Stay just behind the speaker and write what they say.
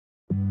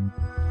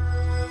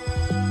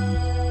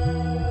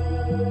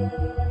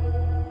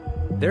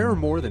There are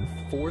more than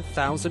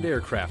 4,000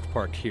 aircraft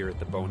parked here at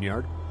the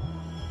Boneyard.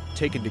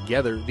 Taken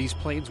together, these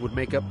planes would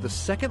make up the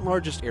second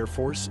largest air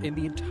force in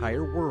the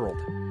entire world.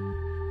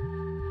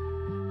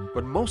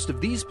 But most of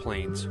these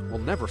planes will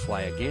never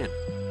fly again.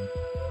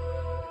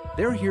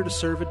 They're here to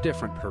serve a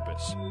different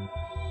purpose.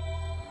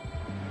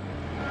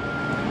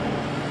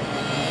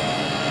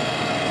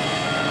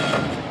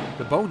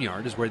 The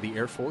Boneyard is where the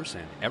Air Force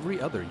and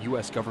every other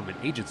U.S. government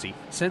agency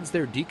sends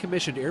their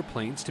decommissioned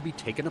airplanes to be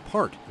taken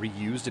apart,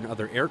 reused in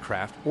other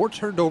aircraft, or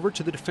turned over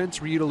to the Defense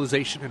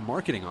Reutilization and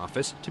Marketing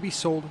Office to be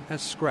sold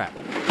as scrap.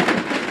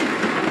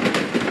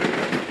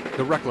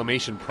 The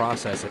reclamation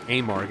process at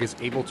AMARG is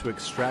able to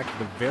extract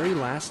the very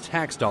last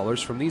tax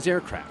dollars from these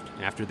aircraft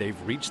after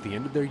they've reached the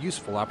end of their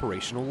useful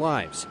operational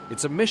lives.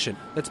 It's a mission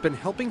that's been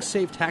helping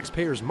save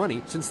taxpayers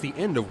money since the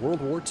end of World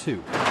War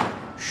II.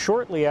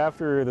 Shortly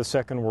after the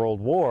Second World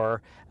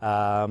War,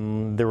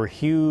 there were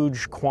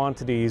huge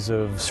quantities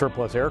of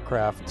surplus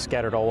aircraft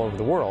scattered all over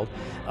the world.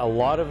 A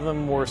lot of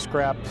them were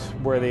scrapped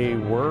where they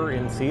were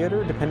in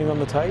theater, depending on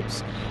the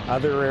types.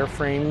 Other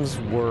airframes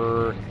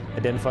were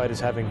identified as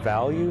having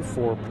value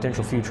for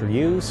potential future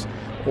use,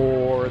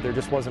 or there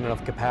just wasn't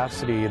enough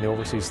capacity in the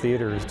overseas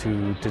theaters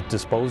to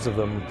dispose of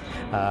them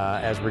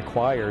as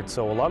required.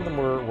 So a lot of them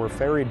were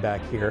ferried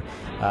back here.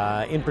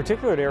 In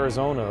particular at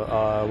Arizona,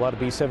 a lot of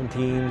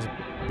B-17s,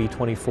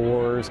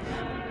 B-24s,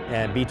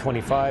 and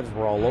B-25s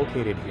were all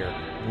located here.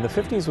 And the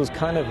 50s was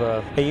kind of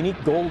a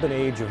unique golden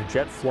age of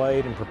jet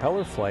flight and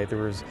propeller flight. There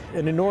was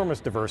an enormous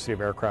diversity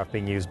of aircraft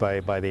being used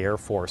by the Air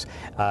Force,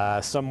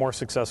 some more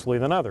successfully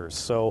than others.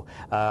 So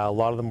a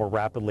lot of them were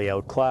rapidly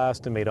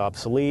outclassed and made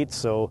obsolete.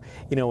 So,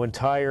 you know,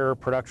 entire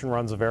production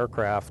runs of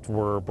aircraft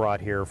were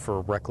brought here for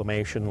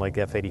reclamation, like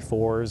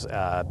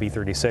F-84s,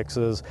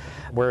 B-36s,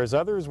 whereas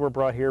others were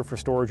brought here for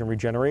storage and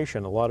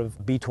regeneration. A lot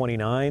of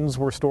B-29s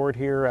were stored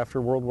here after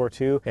World War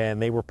II,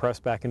 and they were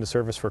pressed back into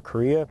service for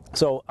Korea.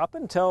 So up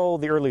until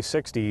the early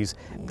 60s,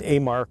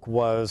 AMARC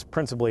was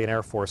principally an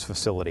Air Force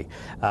facility.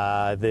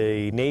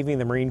 The Navy and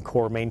the Marine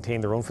Corps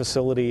maintained their own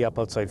facility up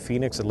outside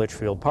Phoenix at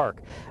Litchfield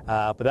Park.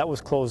 But that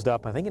was closed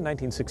up, I think, in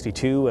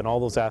 1962, and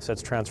all those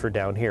assets transferred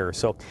down here.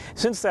 So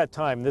since that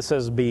time, this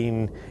has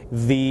been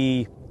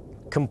the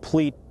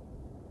complete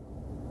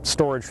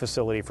storage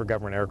facility for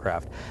government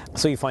aircraft.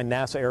 So you find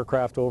NASA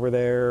aircraft over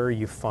there,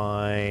 you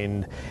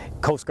find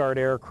Coast Guard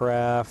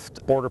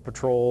aircraft, Border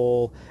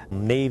Patrol,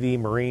 Navy,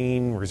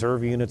 Marine,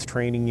 Reserve units,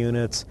 training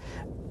units.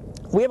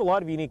 We have a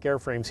lot of unique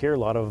airframes here, a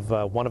lot of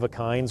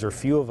one-of-a-kinds or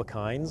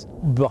few-of-a-kinds.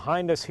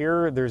 Behind us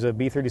here, there's a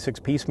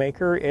B-36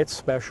 Peacemaker. It's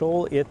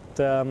special. It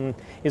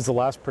is the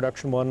last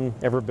production one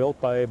ever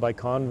built by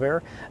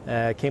Convair.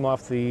 Came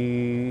off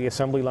the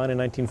assembly line in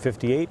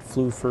 1958,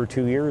 flew for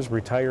 2 years,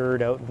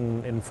 retired out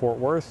in Fort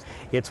Worth.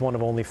 It's one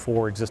of only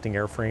 4 existing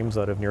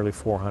airframes out of nearly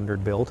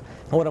 400 built.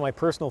 One of my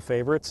personal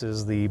favorites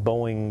is the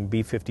Boeing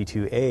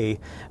B-52A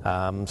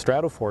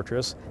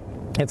Stratofortress.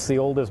 It's the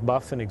oldest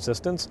Buff in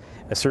existence,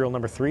 a serial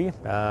number 3.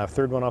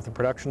 Third one off the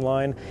production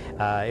line.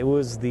 It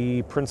was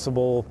the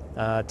principal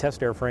test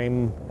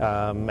airframe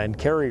and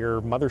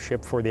carrier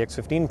mothership for the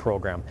X-15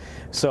 program.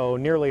 So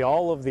nearly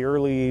all of the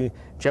early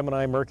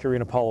Gemini, Mercury,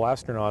 and Apollo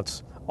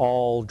astronauts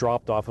all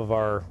dropped off of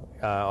our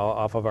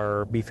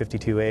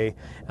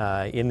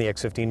B-52A in the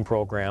X-15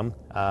 program.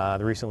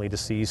 The recently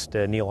deceased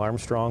Neil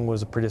Armstrong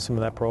was a participant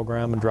in that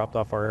program and dropped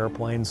off our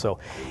airplane. So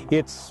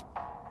it's,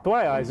 to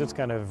my eyes, it's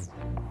kind of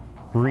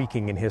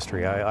reeking in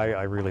history.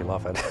 I really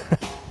love it.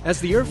 As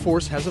the Air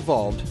Force has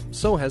evolved,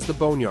 so has the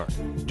Boneyard.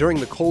 During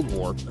the Cold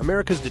War,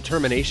 America's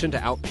determination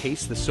to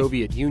outpace the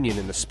Soviet Union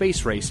in the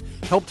space race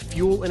helped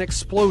fuel an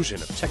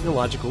explosion of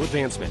technological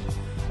advancement.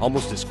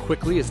 Almost as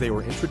quickly as they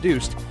were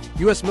introduced,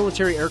 U.S.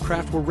 military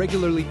aircraft were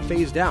regularly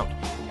phased out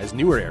as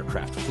newer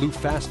aircraft flew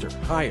faster,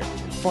 higher,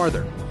 and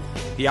farther.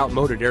 The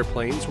outmoded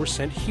airplanes were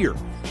sent here,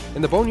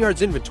 and the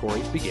Boneyard's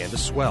inventory began to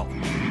swell.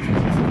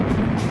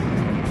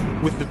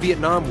 With the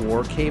Vietnam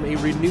War came a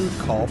renewed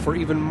call for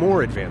even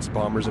more advanced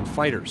bombers and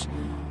fighters.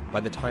 By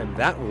the time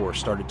that war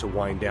started to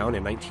wind down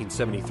in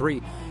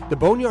 1973, the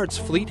Boneyard's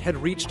fleet had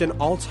reached an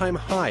all-time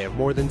high of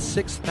more than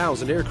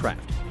 6,000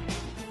 aircraft.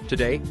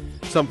 Today,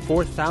 some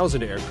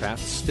 4,000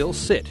 aircraft still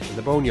sit in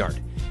the Boneyard,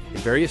 in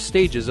various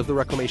stages of the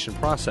reclamation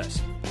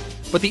process.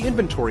 But the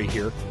inventory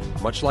here,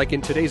 much like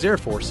in today's Air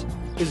Force,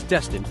 is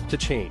destined to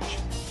change.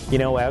 You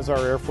know, as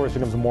our Air Force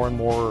becomes more and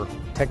more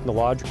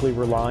technologically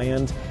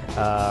reliant,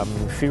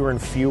 fewer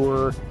and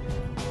fewer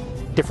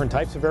different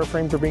types of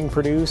airframes are being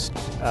produced.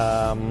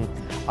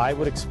 I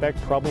would expect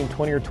probably in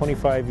 20 or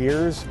 25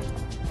 years,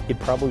 you'd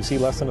probably see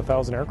less than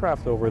 1,000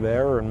 aircraft over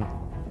there, and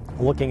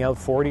looking out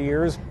 40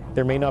 years,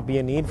 there may not be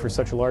a need for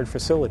such a large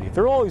facility.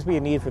 There will always be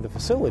a need for the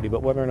facility,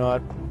 but whether or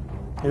not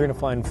you're going to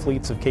find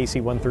fleets of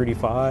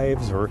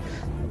KC-135s or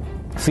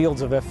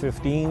fields of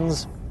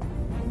F-15s,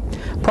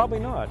 Probably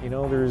not.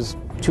 There's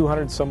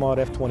 200 some odd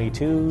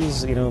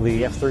F-22s.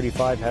 The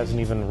F-35 hasn't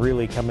even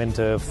really come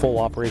into full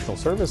operational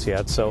service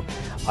yet, so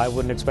I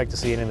wouldn't expect to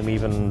see any of them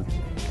even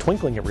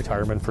twinkling at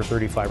retirement for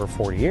 35 or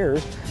 40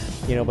 years.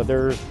 But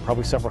there's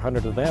probably several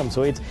hundred of them,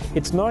 so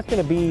it's not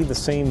going to be the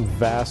same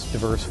vast,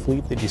 diverse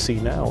fleet that you see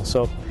now.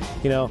 So,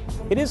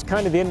 it is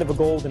kind of the end of a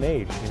golden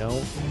age.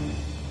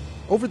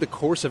 Over the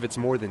course of its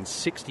more than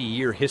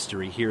 60-year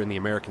history here in the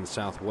American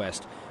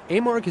Southwest,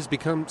 AMARG has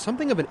become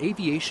something of an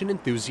aviation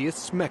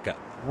enthusiast's mecca.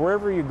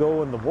 Wherever you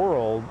go in the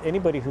world,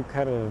 anybody who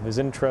kind of is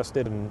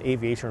interested in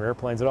aviation or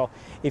airplanes at all,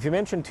 if you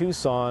mention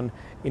Tucson,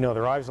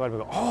 their eyes will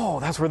go, oh,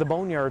 that's where the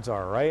Boneyards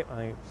are, right?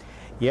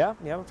 Yeah,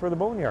 that's where the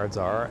Boneyards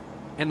are.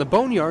 And the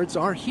Boneyards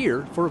are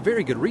here for a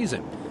very good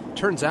reason.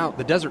 Turns out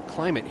the desert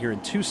climate here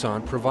in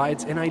Tucson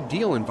provides an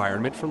ideal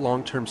environment for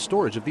long-term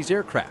storage of these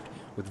aircraft,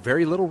 with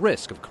very little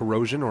risk of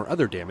corrosion or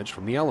other damage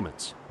from the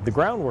elements. The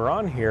ground we're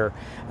on here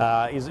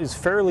is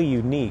fairly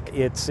unique.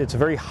 It's a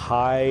very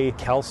high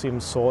calcium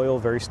soil,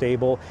 very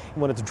stable.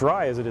 When it's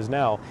dry as it is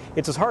now,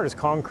 it's as hard as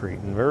concrete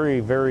and very,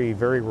 very,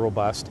 very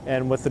robust.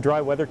 And with the dry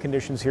weather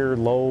conditions here,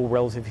 low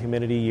relative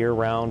humidity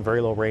year-round,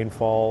 very low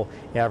rainfall,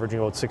 averaging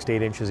about 6 to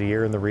 8 inches a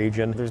year in the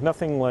region, there's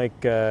nothing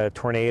like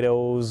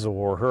tornadoes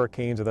or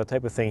hurricanes or that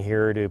type of thing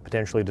here to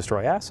potentially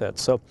destroy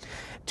assets. So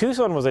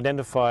Tucson was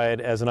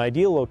identified as an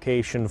ideal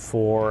location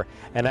for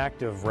an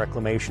active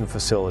reclamation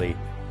facility.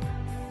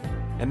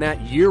 And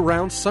that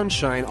year-round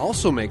sunshine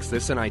also makes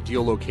this an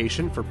ideal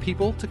location for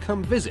people to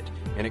come visit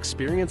and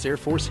experience Air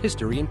Force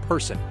history in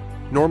person.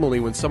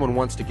 Normally, when someone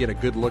wants to get a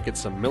good look at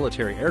some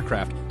military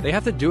aircraft, they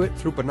have to do it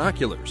through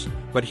binoculars.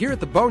 But here at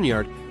the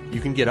Boneyard,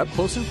 you can get up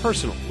close and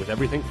personal with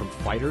everything from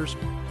fighters,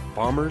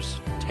 bombers,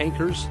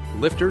 tankers,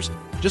 lifters,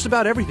 just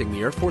about everything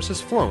the Air Force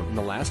has flown in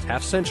the last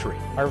half-century.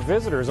 Our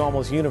visitors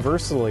almost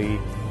universally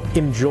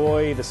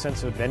enjoy the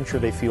sense of adventure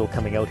they feel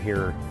coming out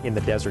here in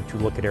the desert to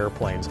look at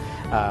airplanes.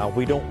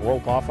 We don't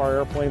rope off our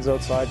airplanes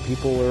outside.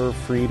 People are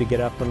free to get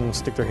up and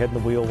stick their head in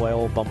the wheel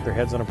well, bump their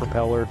heads on a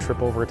propeller,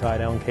 trip over a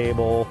tie-down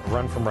cable,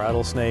 run from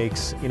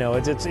rattlesnakes.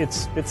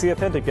 It's the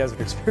authentic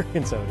desert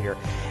experience out here,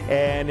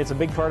 and it's a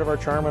big part of our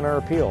charm and our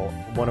appeal.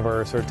 One of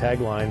our sort of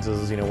taglines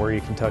is, where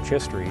you can touch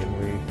history,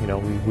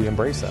 and we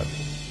embrace that.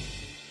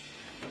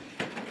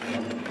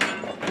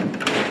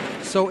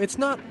 So it's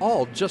not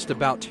all just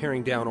about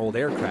tearing down old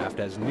aircraft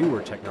as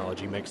newer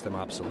technology makes them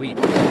obsolete.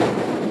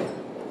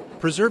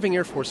 Preserving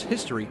Air Force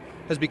history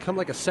has become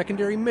like a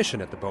secondary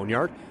mission at the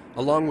Boneyard.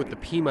 Along with the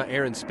Pima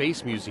Air and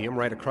Space Museum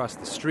right across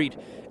the street,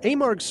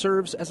 AMARG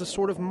serves as a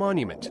sort of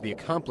monument to the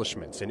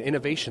accomplishments and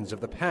innovations of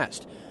the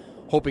past,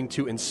 hoping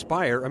to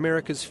inspire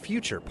America's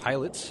future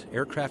pilots,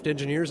 aircraft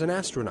engineers, and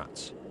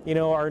astronauts.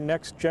 Our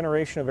next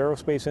generation of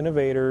aerospace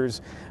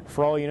innovators,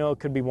 for all you know,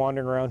 could be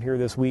wandering around here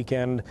this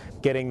weekend,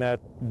 getting that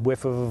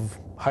whiff of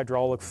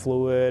hydraulic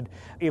fluid.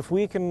 If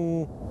we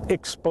can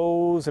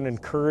expose and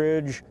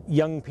encourage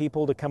young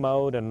people to come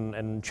out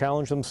and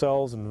challenge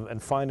themselves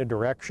and find a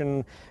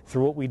direction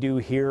through what we do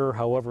here,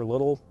 however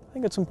little, I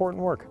think it's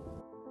important work.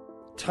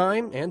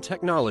 Time and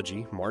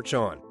technology march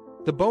on.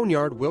 The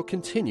Boneyard will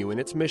continue in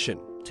its mission,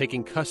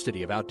 taking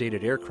custody of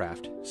outdated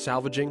aircraft,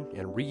 salvaging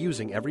and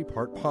reusing every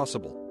part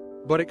possible.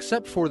 But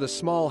except for the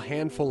small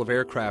handful of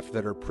aircraft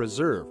that are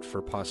preserved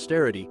for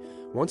posterity,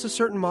 once a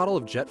certain model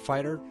of jet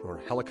fighter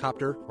or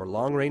helicopter or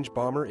long-range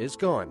bomber is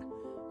gone,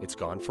 it's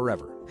gone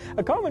forever.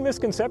 A common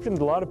misconception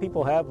that a lot of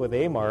people have with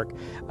AMARC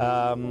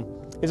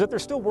is that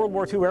there's still World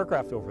War II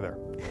aircraft over there.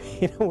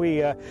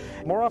 We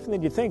more often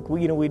than you think,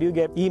 we do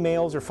get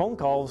emails or phone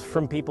calls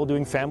from people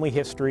doing family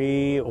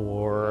history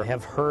or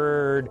have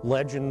heard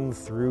legend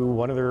through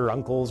one of their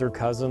uncles or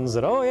cousins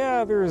that, oh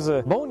yeah, there's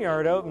a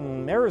Boneyard out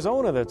in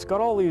Arizona that's got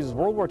all these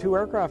World War II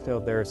aircraft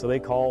out there. So they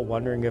call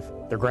wondering if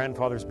their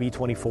grandfather's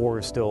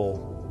B-24 is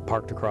still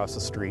parked across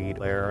the street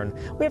there, and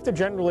we have to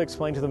generally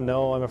explain to them,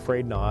 no, I'm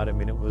afraid not. I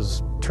mean, it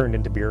was turned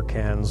into beer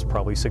cans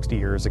probably 60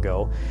 years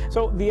ago.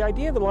 So the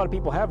idea that a lot of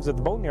people have is that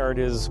the Boneyard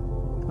is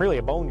really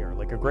a boneyard,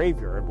 like a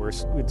graveyard, where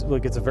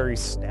it's a very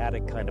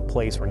static kind of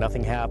place where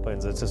nothing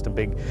happens. It's just a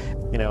big,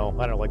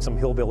 like some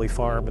hillbilly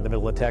farm in the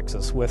middle of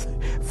Texas with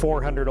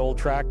 400 old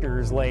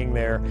tractors laying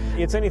there.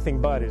 It's anything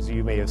but, as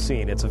you may have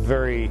seen. It's a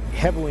very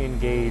heavily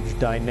engaged,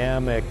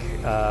 dynamic,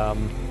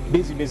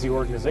 busy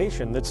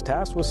organization that's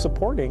tasked with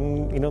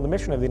supporting, the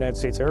mission of the United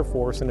States Air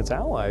Force and its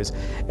allies.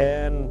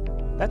 And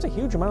that's a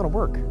huge amount of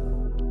work.